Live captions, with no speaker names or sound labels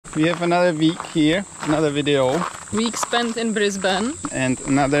We have another week here, another video. Week spent in Brisbane. And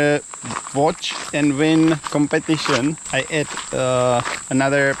another watch and win competition. I add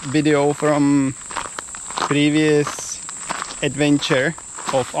another video from previous adventure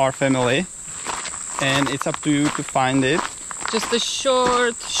of our family. And it's up to you to find it. Just a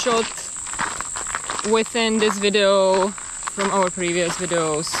short shot within this video from our previous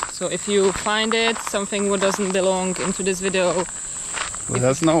videos. So if you find it, something what doesn't belong into this video, let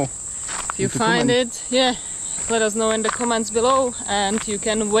us know. If you find it, yeah, let us know in the comments below and you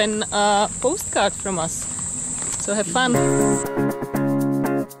can win a postcard from us. So have fun!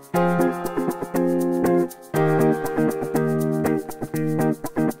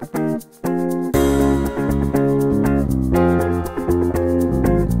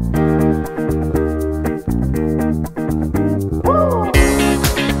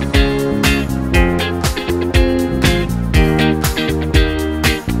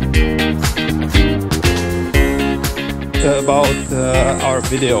 About our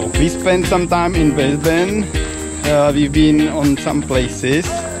video. We spent some time in Brisbane. We've been on some places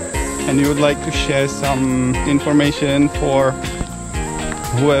and we would like to share some information for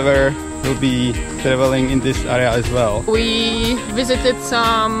whoever will be traveling in this area as well. We visited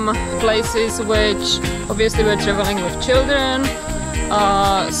some places which obviously we're traveling with children,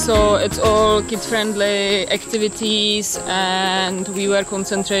 so it's all kid-friendly activities, and we were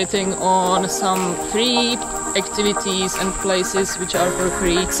concentrating on some free activities and places which are for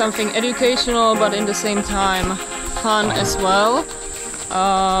free. Something educational but in the same time fun as well.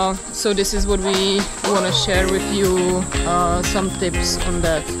 So this is what we want to share with you, some tips on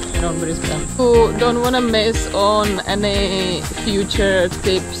that around Brisbane. Who don't want to miss on any future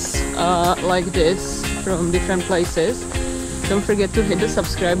tips like this from different places, don't forget to hit the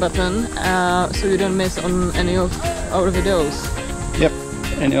subscribe button so you don't miss on any of our videos. Yep,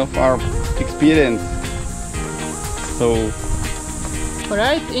 any of our experience. So,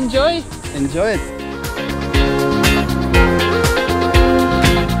 alright, enjoy! Enjoy it!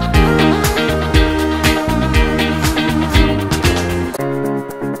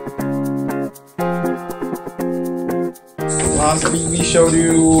 Last week we showed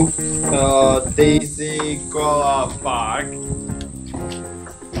you Daisy Koala Park.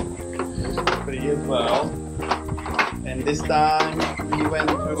 Pretty as well. And this time we went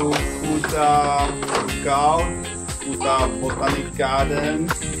to Coot-Tha Coot-Tha Botanic Garden,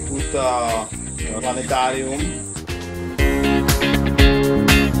 Coot-Tha Planetarium.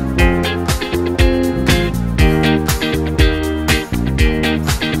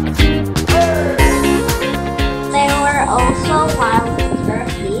 There were also wild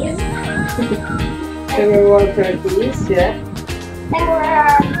turkeys. There were wild turkeys, yeah. There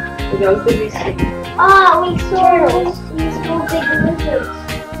were... Those did we see? Oh, we saw big lizards.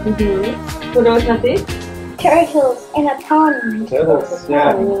 What else, Nati? Turtles in a pond. Turtles,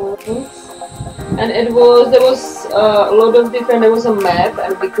 yeah. And there was a lot of different, there was a map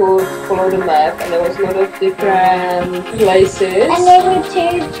and we could follow the map, and there was a lot of different places. And there were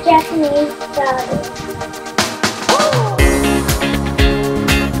two Japanese guys.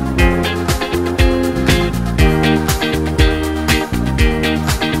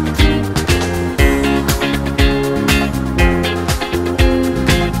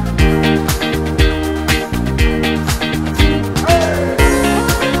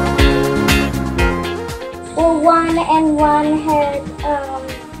 And one had,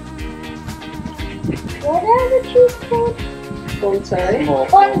 what are the trees called? Bonsai.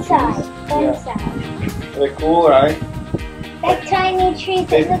 Bonsai. They're cool, right? That tiny tree.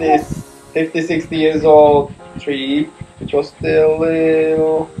 50, 60 years old tree, which was still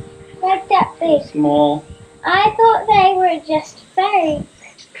little, like that big. small. I thought they were just fake.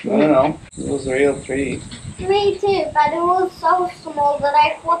 I don't know. It was a real tree. Me too, but it was so small that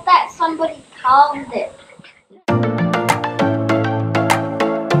I thought that somebody carved it.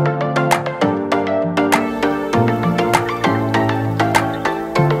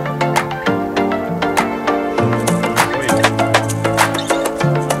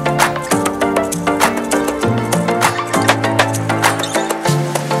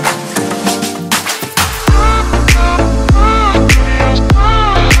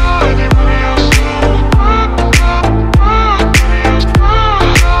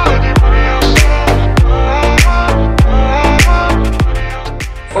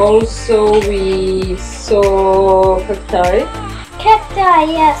 Also, we saw cacti.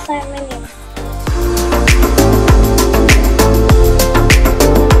 Cacti, yes, I mean.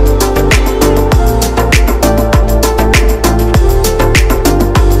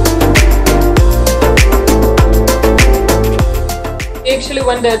 actually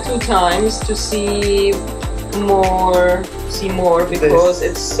went there 2 times to see more because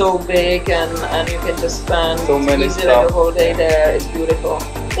it's so big and you can just spend so many easily stuff. the whole day there. It's beautiful.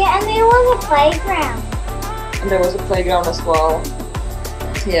 Yeah, and there was a playground. And there was a playground as well.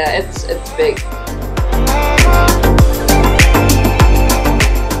 Yeah, it's big.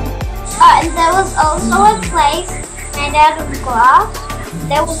 And there was also a place made out of glass.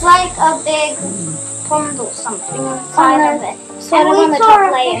 There was like a big pond or something inside of it. Sort and of we on the saw top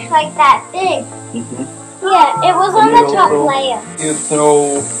a layer. fish like that big. Mhm. Yeah, it was And on the you top throw- layer. You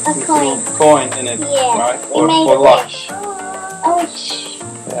throw A coin. coin in it, Yeah, right? we Or made for a luck. wish. A wish.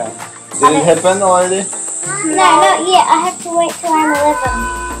 Yeah. Did it happen already? No, not yet. I have to wait till I'm 11.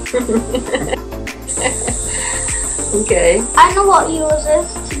 Okay. I know what yours is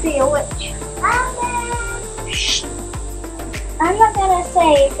to be a witch. I'm not gonna say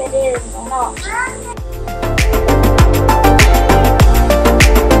if it is or not.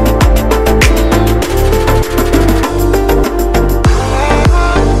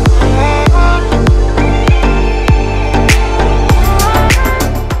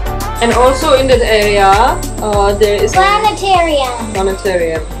 And also in that area, there is a Planetarium.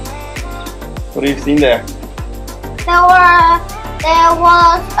 planetarium. What have you seen there? There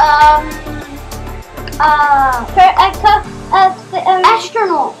was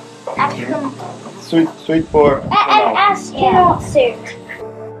astronaut. Sweet for An astronaut suit.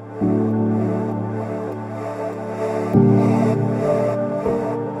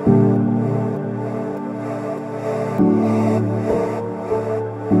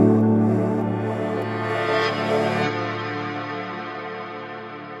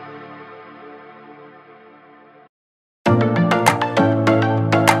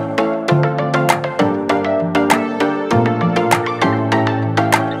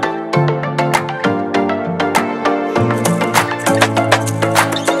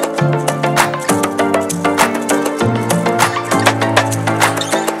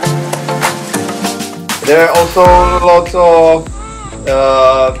 There are also lots of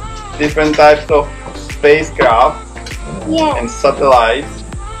different types of spacecraft Yeah. and satellites,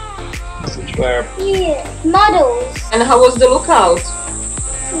 which were Yeah. Models. And how was the lookout?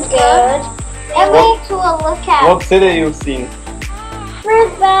 Good. And we to a lookout. what city you've seen?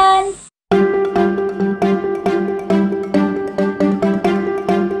 Brisbane.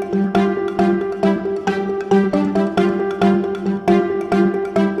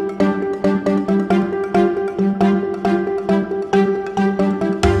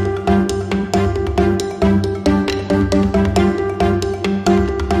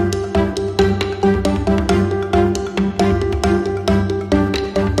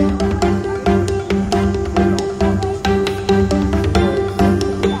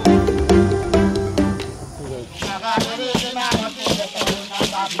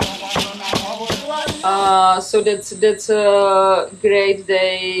 So that's a great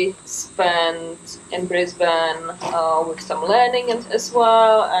day spent in Brisbane with some learning as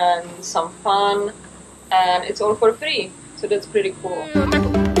well and some fun, and it's all for free. So that's pretty cool.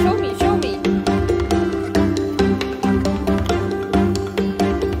 Show me.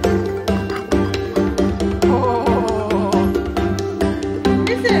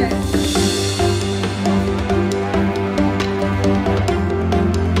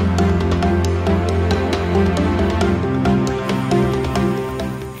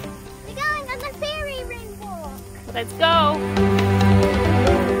 We're going on the fairy ring walk. Let's go.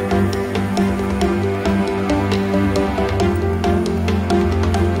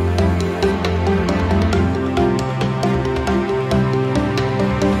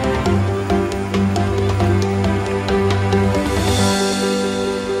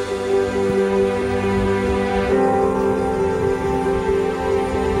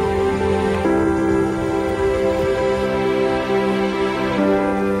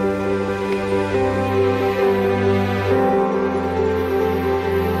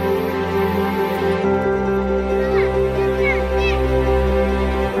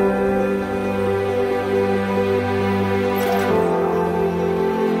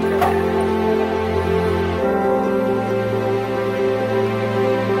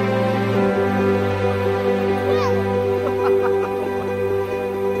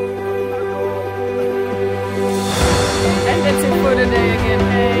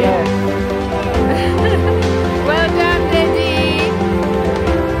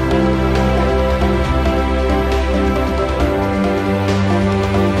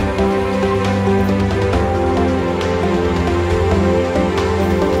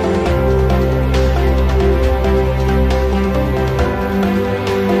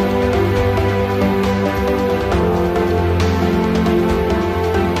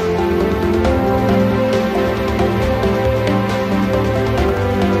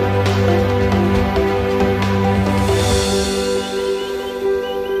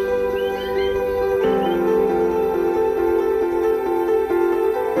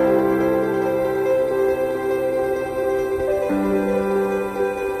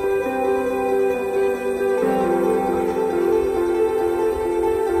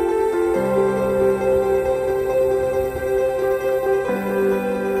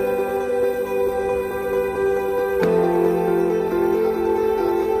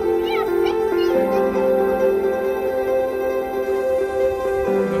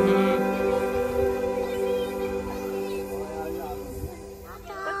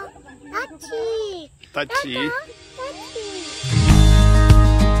 Touchy.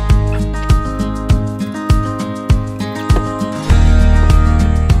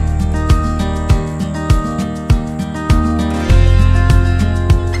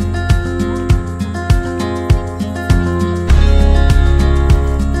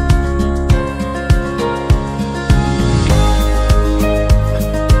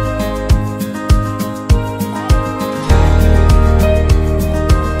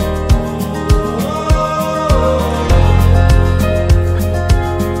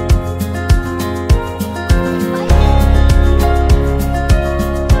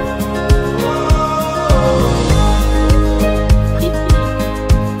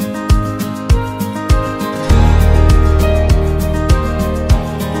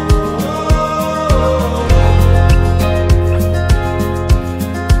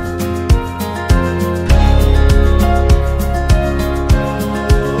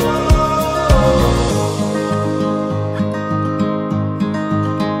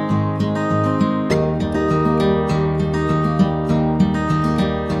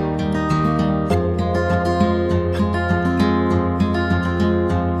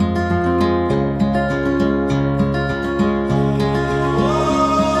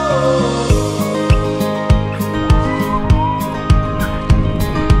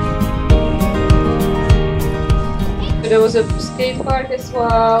 There was a skate park as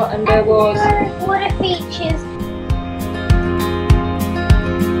well, and there was water features.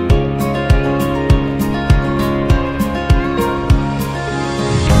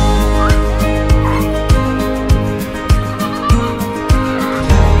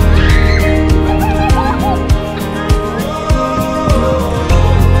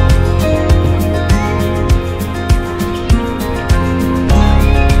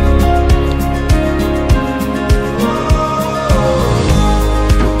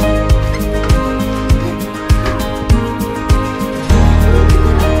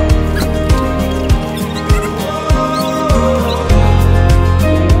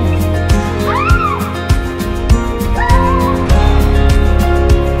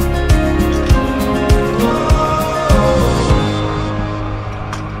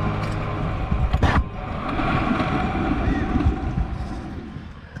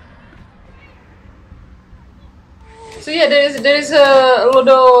 So yeah, there is a lot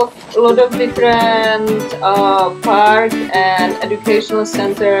of different park and educational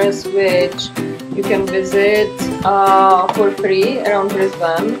centers which you can visit for free around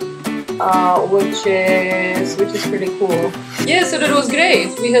Brisbane, which is pretty cool. Yeah, so that was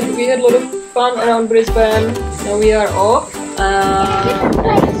great. We had a lot of fun around Brisbane. Now we are off.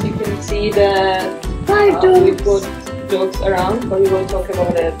 As you can see that we've got dogs around, but we will talk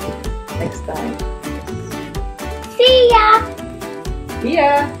about it next time. See ya!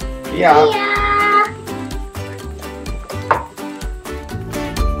 Yeah. Yeah. See ya!